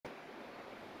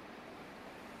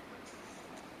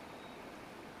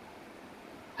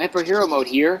Hyper Hero Mode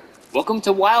here. Welcome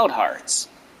to Wild Hearts.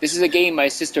 This is a game my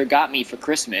sister got me for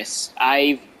Christmas.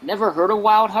 I've never heard of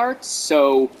Wild Hearts,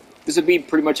 so this would be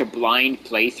pretty much a blind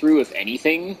playthrough, if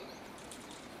anything.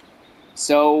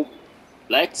 So,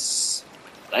 let's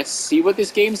see what this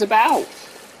game's about.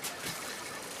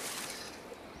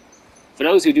 For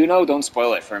those who do know, don't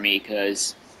spoil it for me,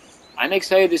 because I'm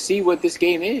excited to see what this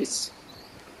game is.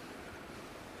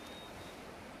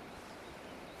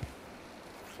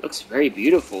 Looks very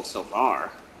beautiful so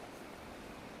far.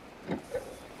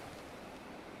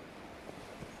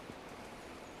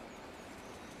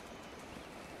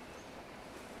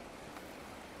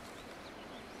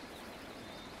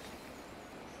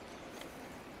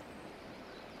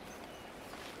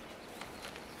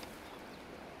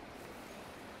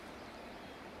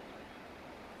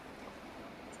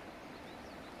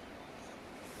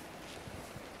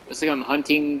 Looks like I'm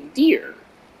hunting deer.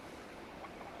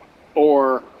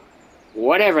 Or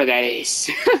whatever that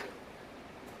is.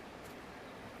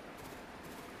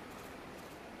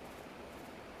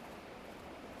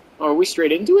 Oh, are we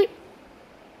straight into it?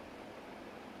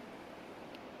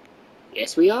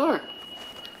 Yes, we are.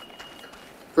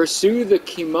 Pursue the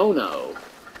kimono.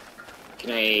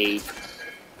 Can I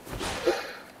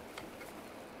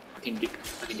can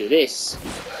do this.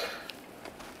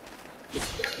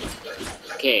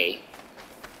 Okay.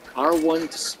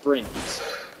 R1 to sprint.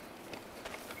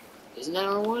 Isn't that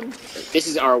R1? This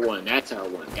is R1. That's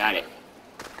R1. Got it.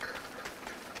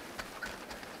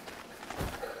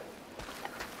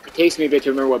 It takes me a bit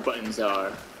to remember what buttons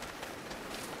are.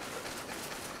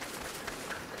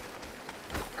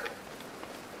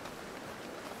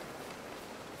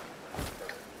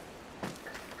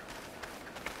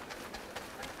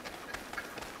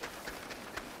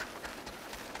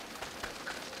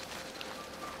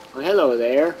 Oh, hello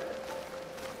there.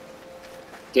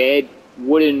 Dead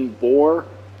wooden boar.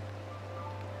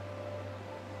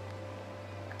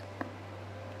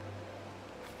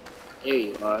 There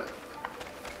you are.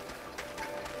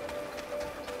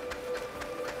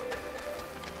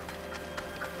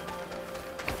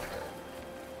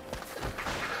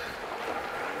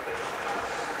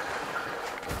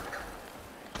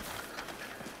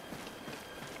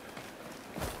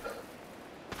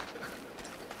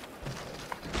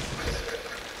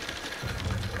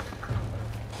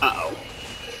 Uh-oh.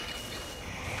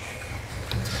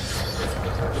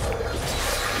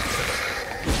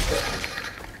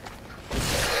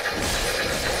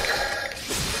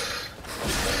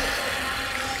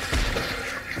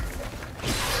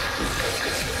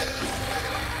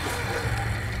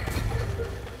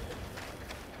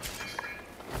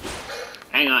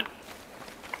 Hang on.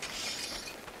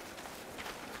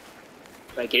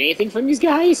 Did I get anything from these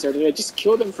guys, or did I just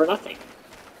kill them for nothing?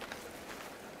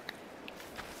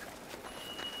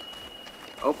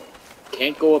 Oh,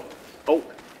 can't go up. Oh,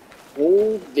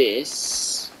 hold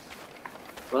this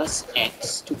plus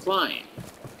X to climb.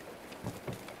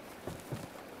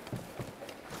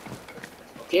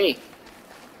 Okay.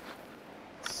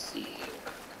 Let's see.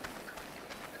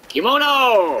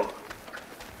 Kimono!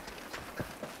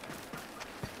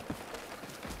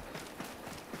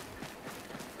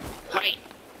 Hi!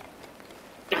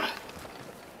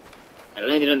 I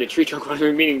landed on the tree trunk without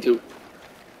even meaning to.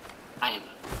 I am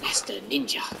a master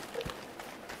ninja.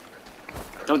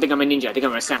 Don't think I'm a ninja, I think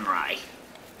I'm a samurai.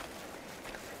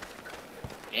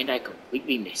 And I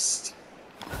completely missed.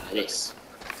 This.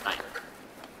 Fine.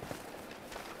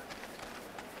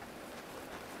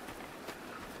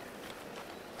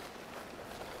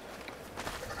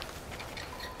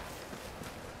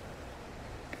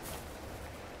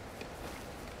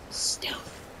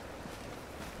 Stealth.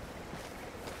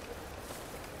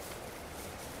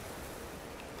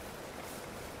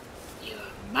 You're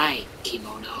my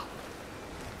kimono.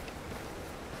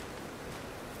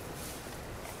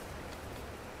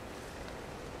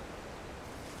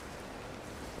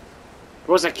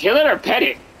 Was I kill it or pet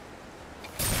it?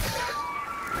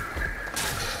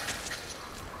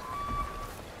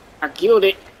 I killed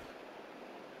it.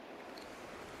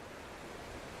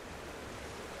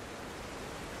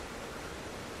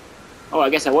 Oh, I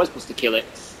guess I was supposed to kill it.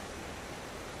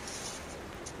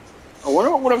 I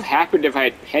wonder what would have happened if I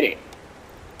had pet it.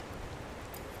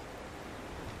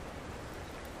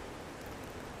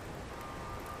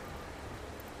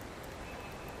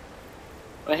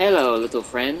 Well, hello, little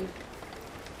friend.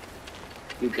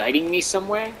 You guiding me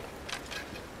somewhere?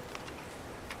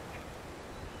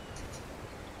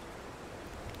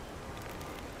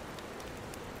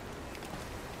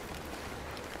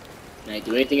 Can I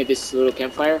do anything at this little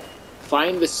campfire?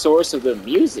 Find the source of the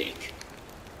music.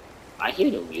 I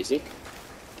hear no music.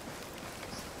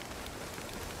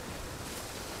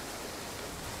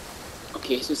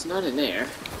 Okay, so it's not in there.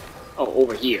 Oh,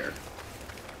 over here.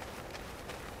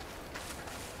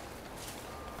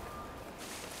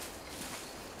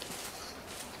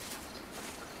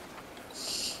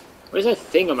 What is that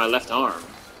thing on my left arm?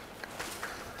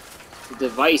 It's a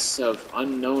device of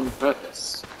unknown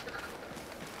purpose.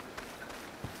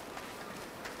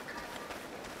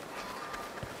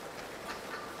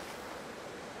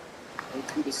 Go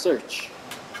through the search.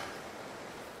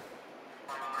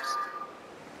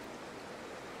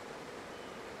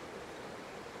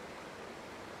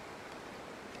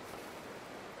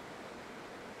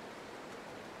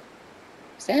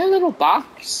 Is that a little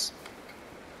box?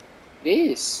 It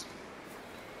is.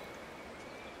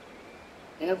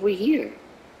 What have we here?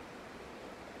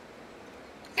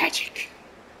 Magic.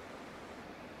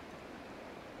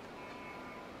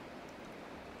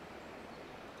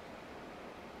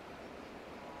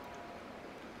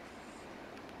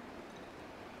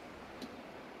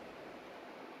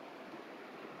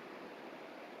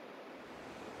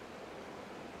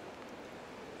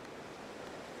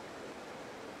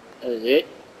 That is it.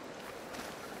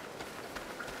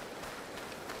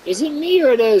 Is it me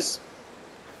or does...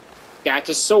 That's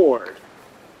a sword.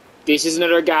 This is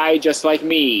another guy just like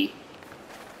me.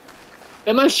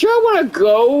 Am I sure I want to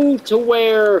go to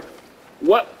where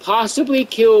what possibly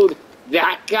killed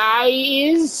that guy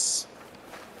is?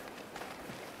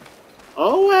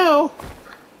 Oh well.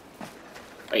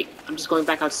 Wait, I'm just going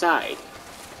back outside.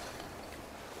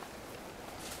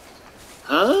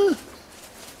 Huh?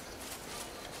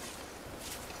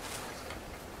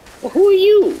 Well, who are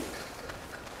you?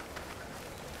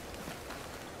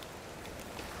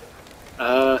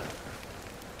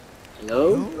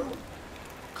 Hello? You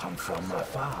come from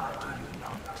afar, do you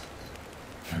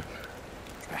not?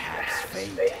 Perhaps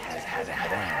fate has had a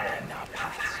hand in our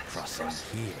paths crossing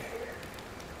here.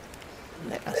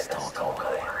 Let us talk a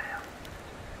while.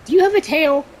 Do you have a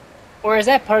tail? Or is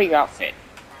that part of your outfit?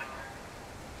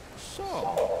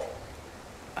 So,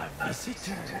 a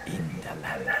visitor in the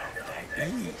land of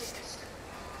the East.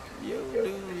 You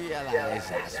do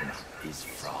realize Asma is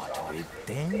fraught with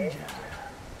danger.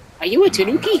 Are you a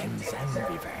Tanuki? Mountains and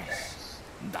rivers,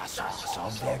 the source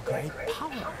of their great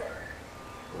power.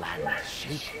 Land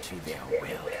shaped to their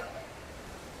will.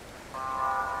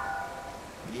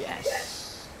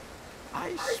 Yes,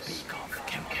 I speak of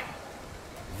Kemono,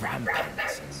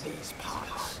 rampant in these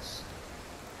parts.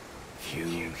 Few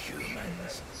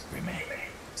humans remain.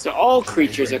 So all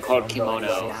creatures are called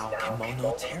kimono. Now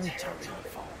Kemono territory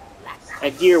for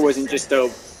That deer wasn't just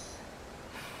a...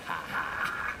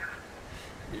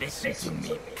 Listen to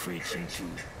me preaching to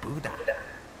Buddha.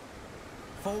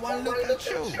 For one look at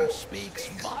you speaks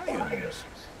volumes.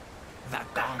 The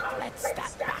gauntlets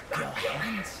that back your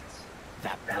hands,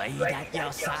 the blade at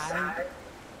your side.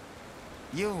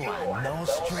 You are no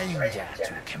stranger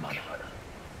to Kemono.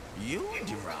 You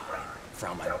derive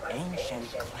from an ancient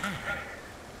clan,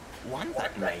 one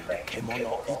that made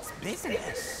Kemono its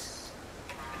business.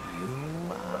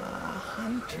 You are a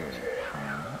hunter,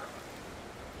 huh?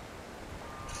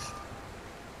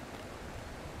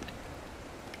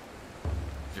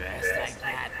 Dressed like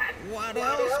that, what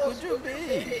else could you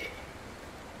be?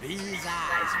 These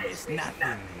eyes miss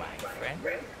nothing, my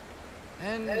friend.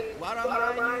 And what am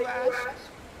I, you ask?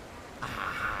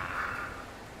 Ah,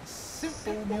 a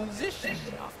simple musician,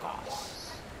 of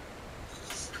course.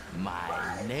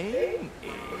 My name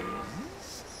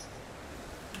is...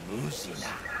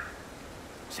 Musina,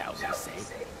 shall we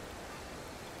say?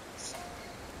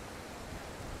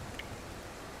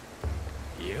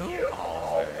 You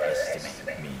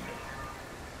overestimate me.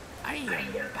 I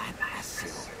am but a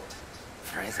silhouette,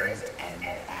 present and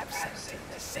absent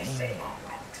in the same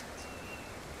moment.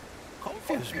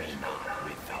 Confuse me not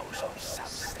with those of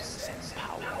substance and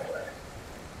power.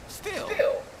 Still,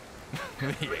 we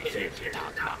are here to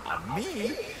talk not of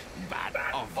me, but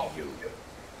of you.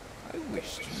 I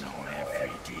wish to know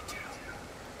every detail.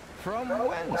 From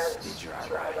whence did you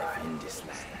arrive in this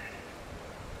land?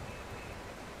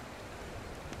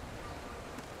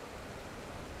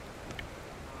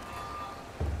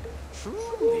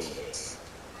 Truly,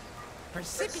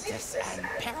 precipitous and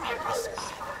perilous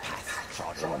are the paths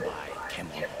trodden by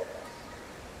Kemono.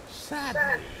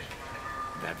 Sadly,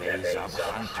 the days of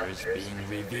hunters being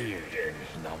revered in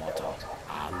Hinomoto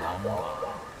are long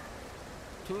gone.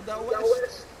 To the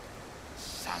west,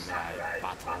 samurai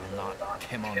battle not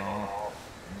Kemono,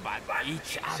 but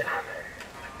each other.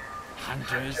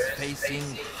 Hunters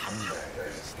facing hunger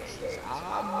these days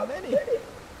are many.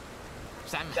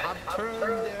 Some have turned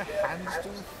their hands to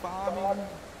farming,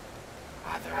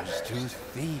 others to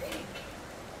thieving.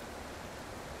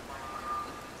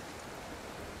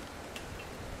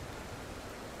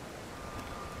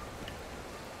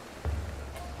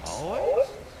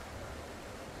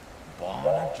 born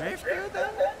a drifter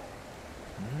then?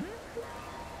 Hmm?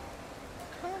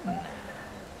 Come now.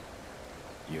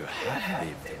 You have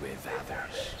lived with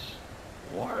others,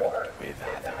 worked with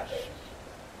others,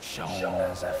 shown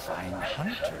as a fine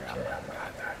hunter among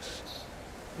others.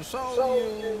 So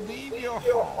you leave your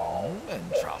home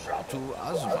and travel to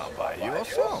Azuma by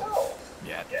yourself,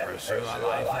 yet pursue a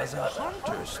life as a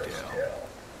hunter still.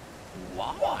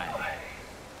 Why?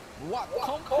 What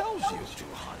compels you to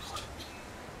hunt?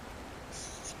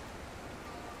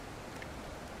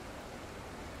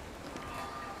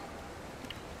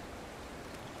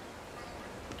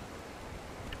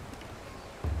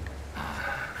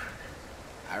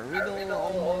 A riddle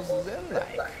almost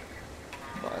zen-like.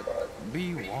 But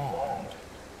be warned.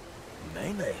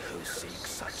 Many who seek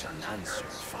such an answer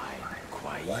find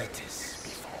quietus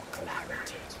before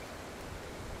clarity.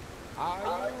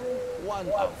 Are you one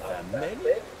of the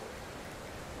many?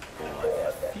 Or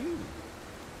the few?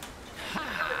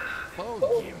 Ha!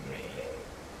 Forgive me.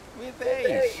 With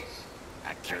age,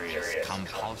 a curious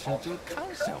compulsion to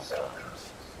counsel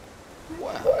comes.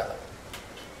 Well,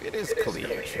 it is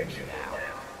clear to me now.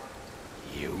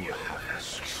 You have a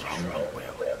strong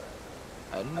will.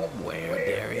 And where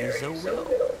there is a will,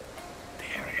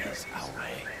 there is a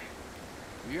way.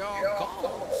 Your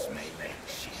goals may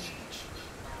change.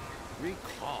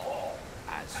 Recall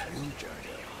as you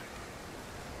journey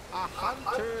on. A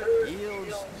hunter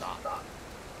yields not.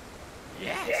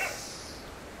 Yes,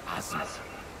 Azuma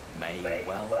may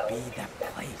well be the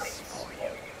place for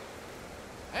you.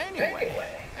 Anyway,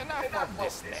 enough of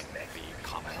this lengthy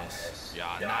commoners. Your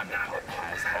Namicot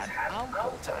has had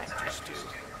ample time to stew.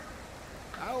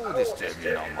 I will disturb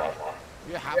you no more.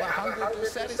 You have a hunger to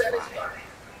satisfy.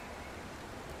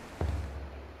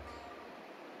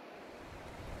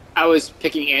 I was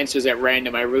picking answers at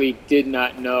random. I really did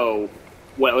not know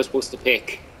what I was supposed to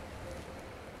pick.